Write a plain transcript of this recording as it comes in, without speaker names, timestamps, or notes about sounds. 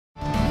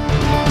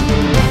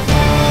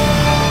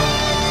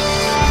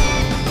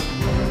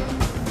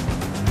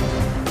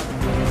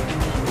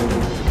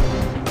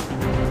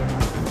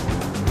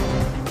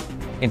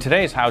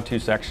today's how-to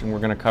section, we're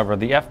going to cover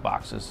the F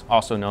boxes,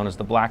 also known as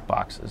the black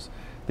boxes.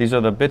 These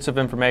are the bits of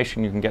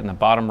information you can get in the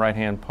bottom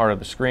right-hand part of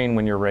the screen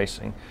when you're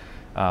racing.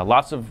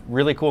 Lots of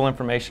really cool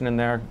information in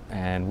there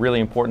and really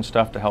important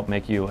stuff to help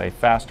make you a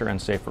faster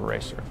and safer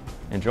racer.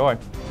 Enjoy!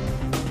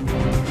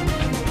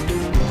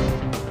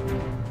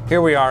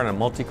 Here we are in a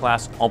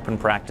multi-class open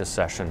practice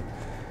session.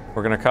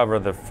 We're going to cover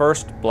the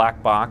first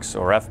black box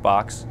or F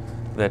box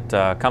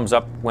that comes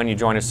up when you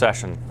join a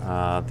session.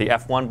 The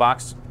F1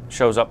 box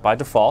shows up by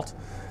default,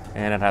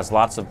 and it has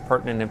lots of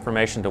pertinent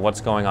information to what's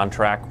going on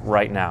track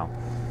right now.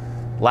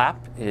 Lap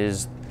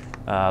is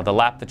the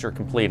lap that you're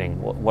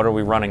completing. What are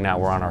we running now?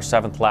 We're on our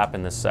 7th lap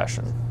in this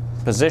session.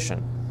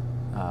 Position.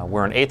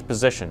 We're in 8th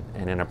position,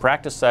 and in a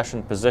practice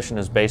session, position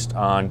is based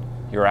on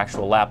your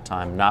actual lap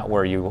time, not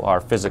where you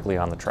are physically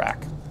on the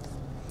track.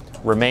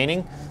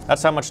 Remaining,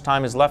 that's how much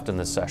time is left in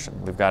this session.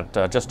 We've got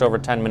just over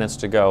 10 minutes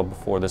to go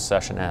before this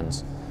session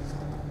ends.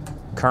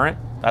 Current,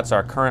 that's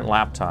our current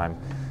lap time,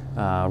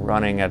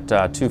 running at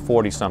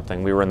 240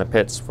 something. We were in the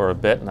pits for a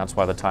bit, and that's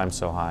why the time's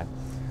so high.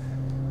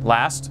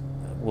 Last,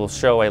 we'll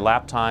show a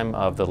lap time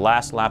of the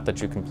last lap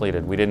that you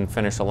completed. We didn't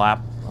finish a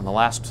lap on the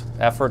last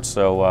effort,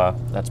 so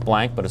that's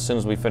blank, but as soon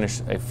as we finish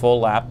a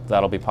full lap,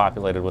 that'll be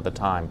populated with the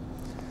time.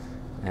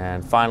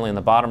 And finally, in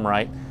the bottom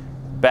right,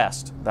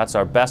 best. That's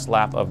our best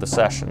lap of the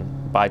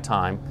session by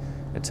time.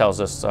 It tells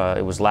us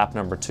it was lap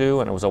number 2,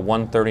 and it was a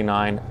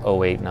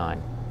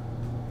 1:39.089.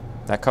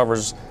 That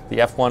covers the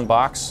F1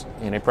 box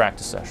in a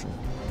practice session.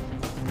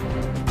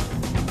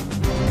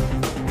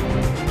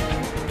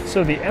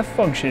 So the F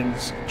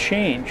functions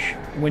change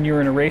when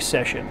you're in a race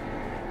session.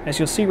 As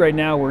you'll see right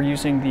now, we're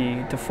using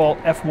the default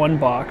F1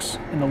 box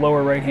in the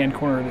lower right-hand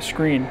corner of the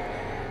screen.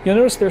 You'll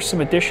notice there's some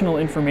additional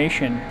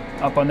information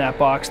up on that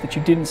box that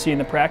you didn't see in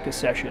the practice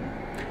session.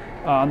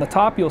 On the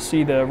top, you'll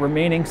see the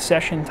remaining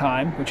session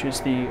time, which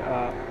is the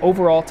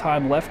overall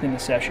time left in the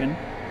session.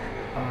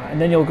 And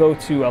then you'll go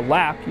to a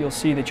lap. You'll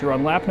see that you're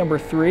on lap number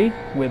 3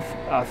 with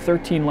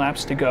 13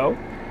 laps to go.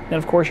 Then,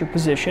 of course, your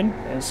position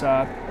is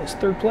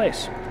 3rd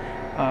place.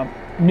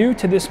 New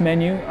to this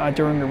menu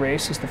during the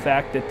race is the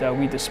fact that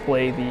we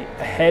display the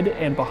ahead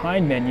and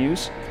behind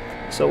menus.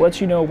 So it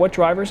lets you know what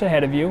driver's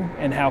ahead of you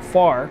and how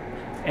far,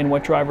 and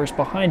what driver's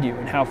behind you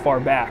and how far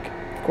back.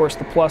 Of course,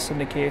 the plus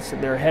indicates that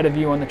they're ahead of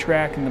you on the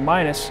track, and the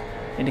minus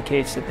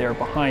indicates that they're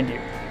behind you.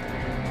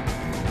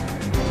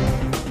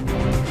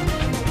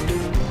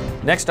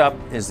 Next up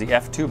is the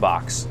F2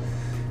 box.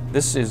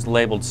 This is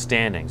labeled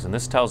standings, and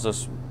this tells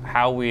us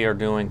how we are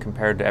doing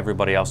compared to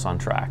everybody else on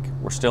track.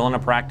 We're still in a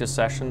practice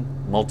session,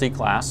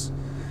 multi-class.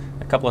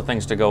 A couple of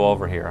things to go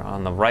over here.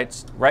 On the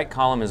right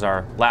column is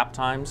our lap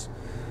times.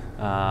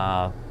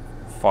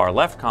 Far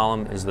left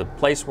column is the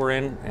place we're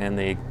in, and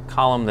the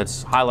column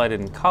that's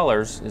highlighted in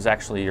colors is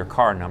actually your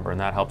car number, and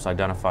that helps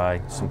identify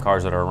some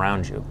cars that are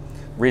around you.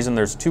 The reason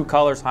there's 2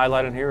 colors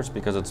highlighted here is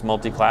because it's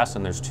multi-class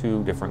and there's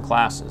 2 different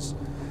classes.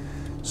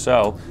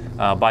 So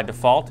by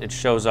default, it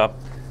shows up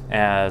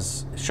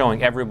as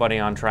showing everybody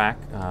on track,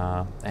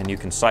 and you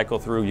can cycle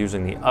through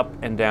using the up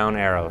and down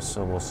arrows.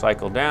 So we'll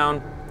cycle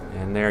down,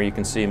 and there you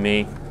can see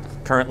me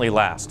currently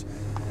last.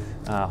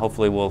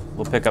 Hopefully we'll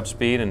pick up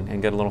speed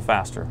and get a little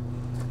faster.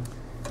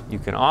 You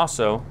can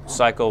also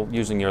cycle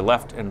using your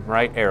left and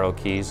right arrow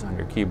keys on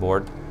your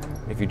keyboard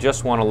if you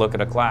just want to look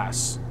at a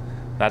class.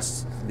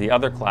 That's the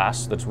other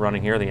class that's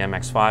running here, the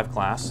MX5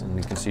 class, and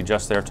you can see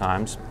just their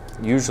times.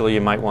 Usually you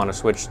might want to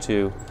switch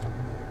to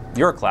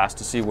your class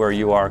to see where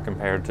you are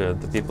compared to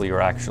the people you're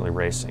actually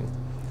racing.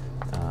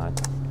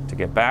 To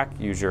get back,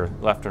 use your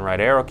left and right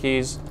arrow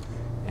keys,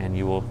 and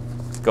you will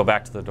go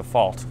back to the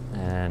default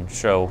and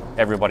show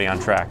everybody on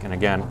track. And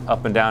again,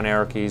 up and down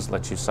arrow keys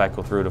let you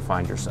cycle through to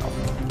find yourself.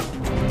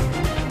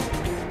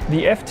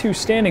 The F2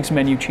 standings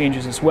menu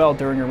changes as well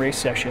during a race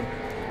session.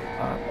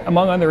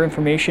 Among other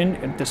information,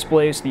 it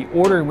displays the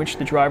order in which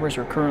the drivers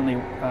are currently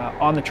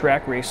on the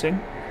track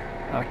racing.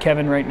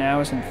 Kevin right now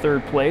is in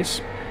 3rd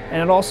place,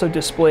 and it also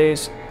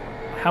displays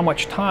how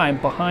much time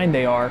behind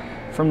they are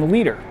from the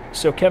leader.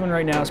 So Kevin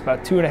right now is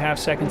about 2.5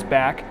 seconds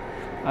back,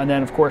 and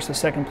then of course the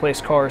 2nd place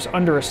car is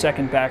under a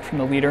second back from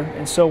the leader,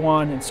 and so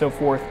on and so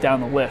forth down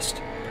the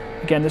list.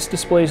 Again, this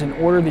displays an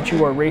order that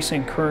you are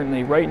racing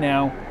currently right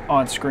now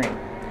on screen.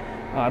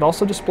 It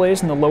also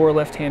displays in the lower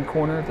left-hand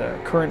corner the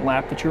current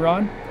lap that you're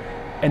on,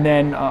 and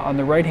then on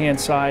the right-hand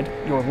side,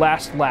 your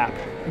last lap.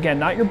 Again,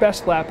 not your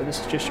best lap, but this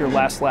is just your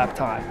last lap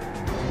time.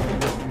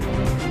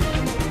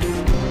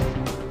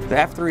 The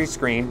F3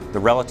 screen, the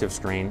relative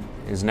screen,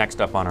 is next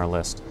up on our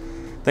list.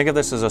 Think of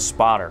this as a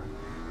spotter.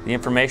 The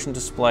information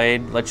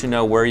displayed lets you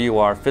know where you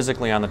are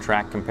physically on the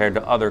track compared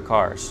to other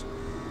cars.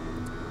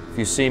 If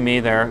you see me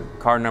there,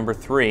 car number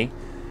 3,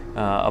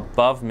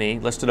 above me,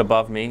 listed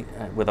above me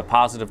with a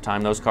positive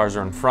time, those cars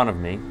are in front of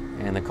me,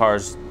 and the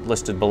cars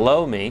listed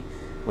below me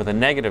with a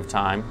negative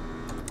time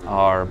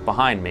are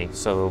behind me.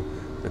 So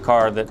the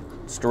car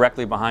that's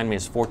directly behind me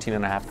is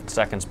 14.5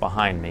 seconds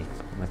behind me.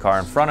 And the car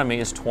in front of me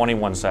is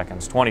 20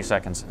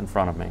 seconds in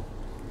front of me.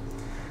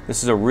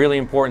 This is a really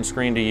important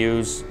screen to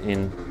use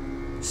in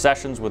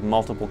sessions with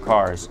multiple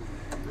cars.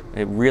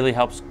 It really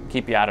helps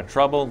keep you out of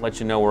trouble, let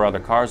you know where other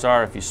cars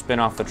are. If you spin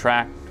off the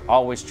track,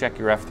 always check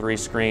your F3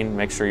 screen,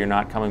 make sure you're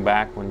not coming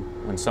back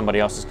when somebody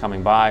else is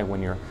coming by.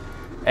 When you're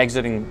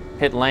exiting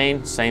pit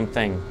lane, same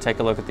thing. Take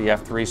a look at the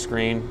F3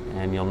 screen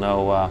and you'll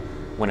know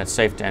when it's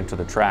safe to enter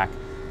the track.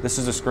 This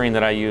is a screen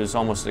that I use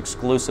almost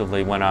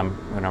exclusively when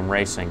I'm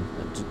racing.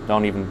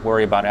 Don't even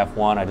worry about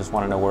F1, I just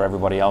want to know where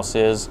everybody else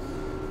is.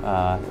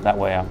 That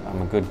way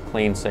I'm a good,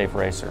 clean, safe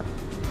racer.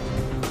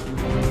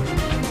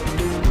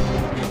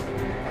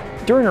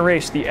 During a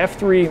race, the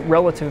F3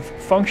 relative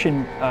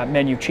function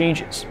menu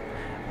changes.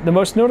 The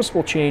most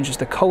noticeable change is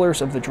the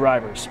colors of the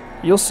drivers.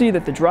 You'll see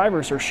that the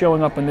drivers are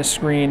showing up on this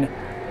screen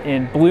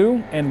in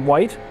blue and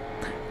white.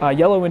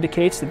 Yellow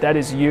indicates that that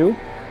is you.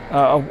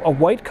 A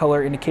white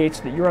color indicates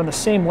that you're on the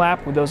same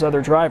lap with those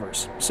other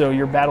drivers, so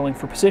you're battling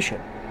for position.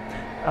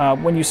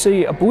 When you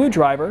see a blue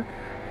driver,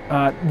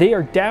 they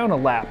are down a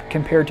lap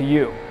compared to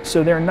you,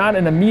 so they're not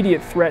an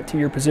immediate threat to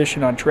your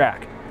position on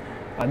track.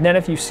 And then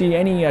if you see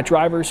any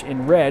drivers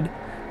in red,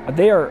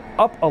 they are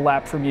up a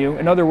lap from you.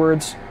 In other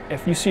words,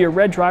 if you see a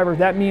red driver,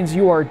 that means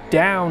you are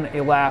down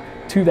a lap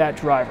to that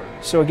driver.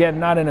 So again,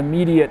 not an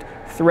immediate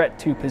threat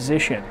to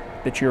position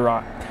that you're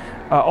on.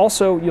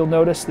 Also, you'll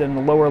notice that in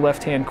the lower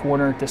left-hand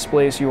corner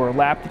displays your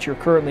lap that you're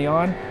currently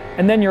on,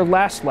 and then your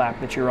last lap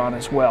that you're on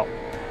as well.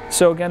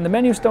 So again, the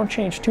menus don't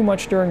change too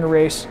much during the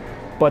race,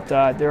 but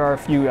there are a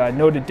few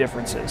noted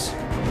differences.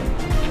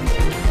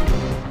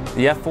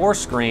 The F4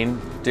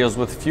 screen deals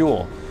with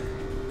fuel.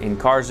 In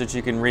cars that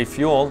you can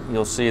refuel,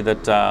 you'll see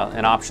that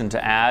an option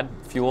to add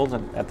fuel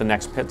at the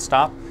next pit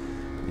stop.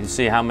 You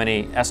see how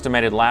many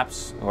estimated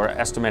laps or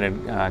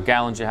estimated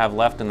gallons you have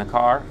left in the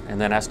car,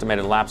 and then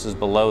estimated laps is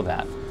below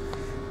that.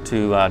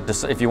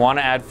 If you want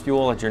to add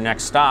fuel at your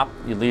next stop,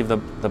 you leave the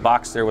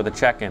box there with a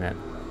check in it.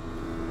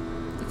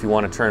 If you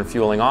want to turn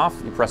fueling off,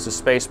 you press the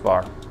space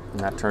bar, and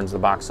that turns the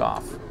box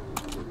off.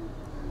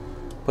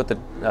 Put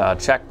the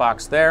check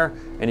box there,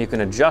 and you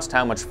can adjust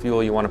how much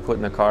fuel you want to put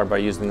in the car by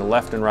using the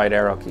left and right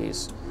arrow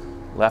keys.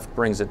 Left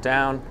brings it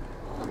down,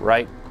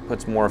 right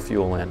puts more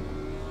fuel in.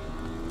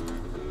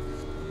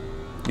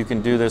 You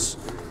can do this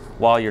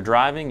while you're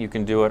driving, you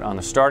can do it on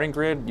the starting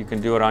grid, you can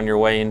do it on your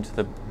way into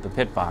the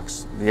pit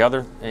box. The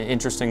other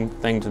interesting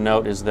thing to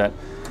note is that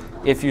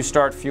if you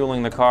start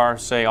fueling the car,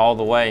 say all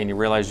the way, and you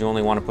realize you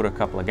only want to put a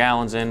couple of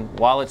gallons in,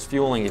 while it's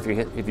fueling,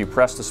 if you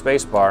press the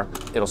space bar,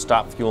 it'll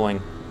stop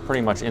fueling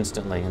pretty much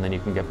instantly, and then you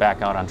can get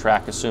back out on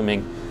track,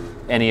 assuming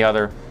any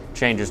other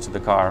changes to the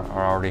car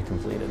are already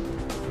completed.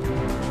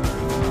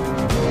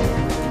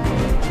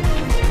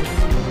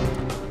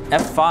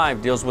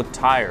 F5 deals with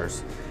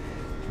tires.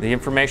 The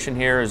information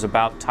here is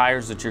about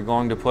tires that you're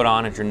going to put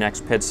on at your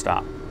next pit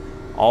stop.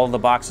 All of the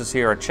boxes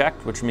here are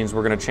checked, which means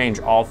we're going to change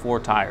all 4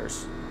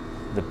 tires.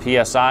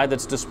 The PSI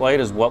that's displayed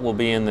is what will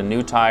be in the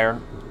new tire,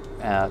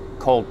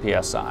 cold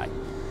PSI.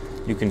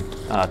 You can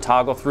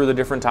toggle through the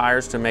different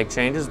tires to make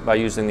changes by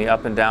using the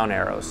up and down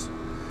arrows.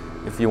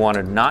 If you want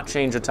to not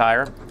change a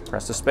tire,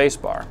 press the space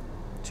bar.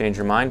 Change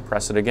your mind,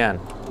 press it again.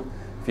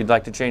 If you'd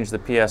like to change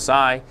the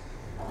PSI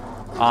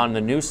on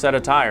the new set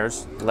of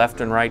tires, left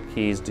and right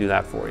keys do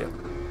that for you.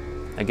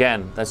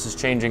 Again, this is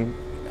changing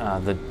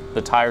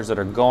the tires that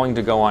are going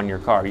to go on your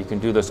car. You can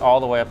do this all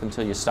the way up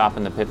until you stop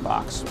in the pit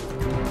box.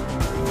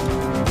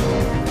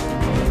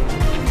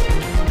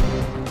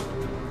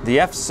 The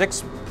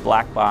F6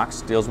 black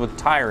box deals with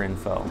tire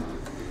info.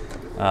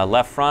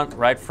 Left front,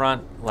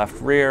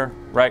 left rear,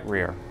 right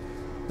rear.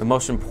 The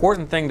most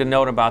important thing to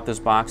note about this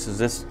box is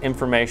this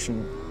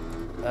information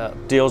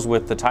deals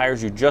with the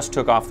tires you just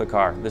took off the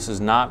car. This is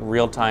not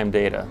real-time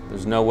data.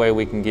 There's no way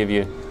we can give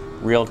you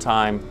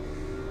real-time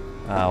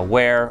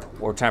wear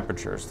or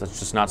temperatures. That's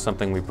just not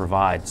something we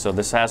provide. So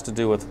this has to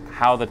do with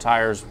how the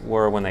tires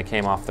were when they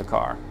came off the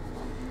car.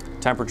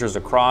 Temperatures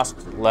across,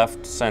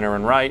 left, center,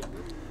 and right.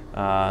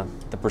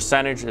 The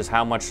percentage is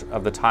how much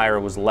of the tire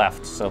was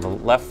left. So the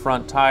left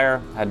front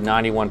tire had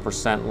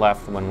 91%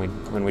 left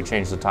when we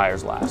changed the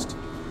tires last.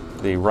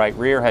 The right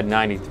rear had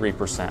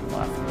 93%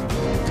 left.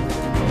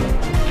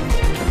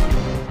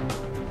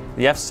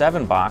 The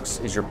F7 box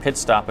is your pit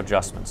stop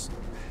adjustments.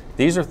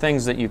 These are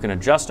things that you can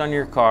adjust on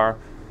your car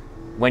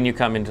when you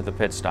come into the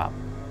pit stop.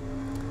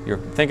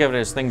 Think of it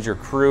as things your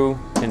crew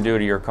can do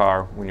to your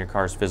car when your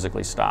car is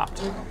physically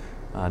stopped.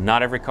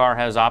 Not every car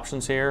has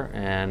options here,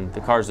 and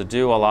the cars that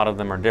do, a lot of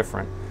them are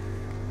different.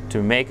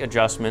 To make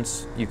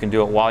adjustments, you can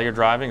do it while you're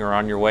driving or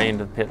on your way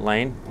into the pit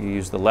lane. You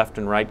use the left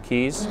and right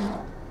keys,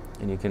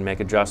 and you can make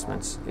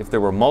adjustments. If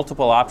there were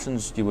multiple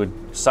options, you would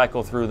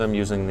cycle through them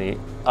using the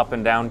up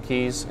and down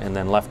keys and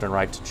then left and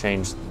right to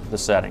change the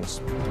settings.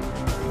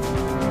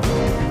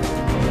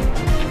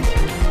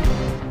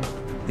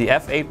 The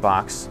F8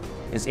 box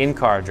is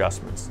in-car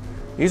adjustments.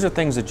 These are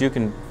things that you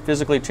can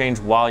physically change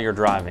while you're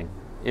driving,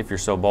 if you're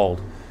so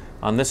bold.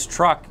 On this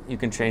truck, you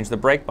can change the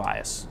brake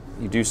bias.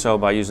 You do so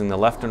by using the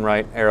left and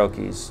right arrow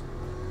keys.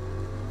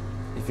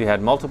 If you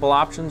had multiple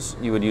options,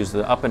 you would use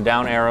the up and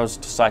down arrows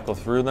to cycle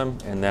through them,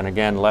 and then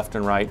again, left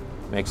and right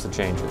makes the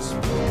changes.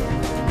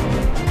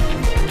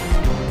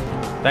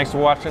 Thanks for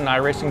watching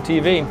iRacing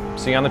TV.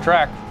 See you on the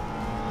track.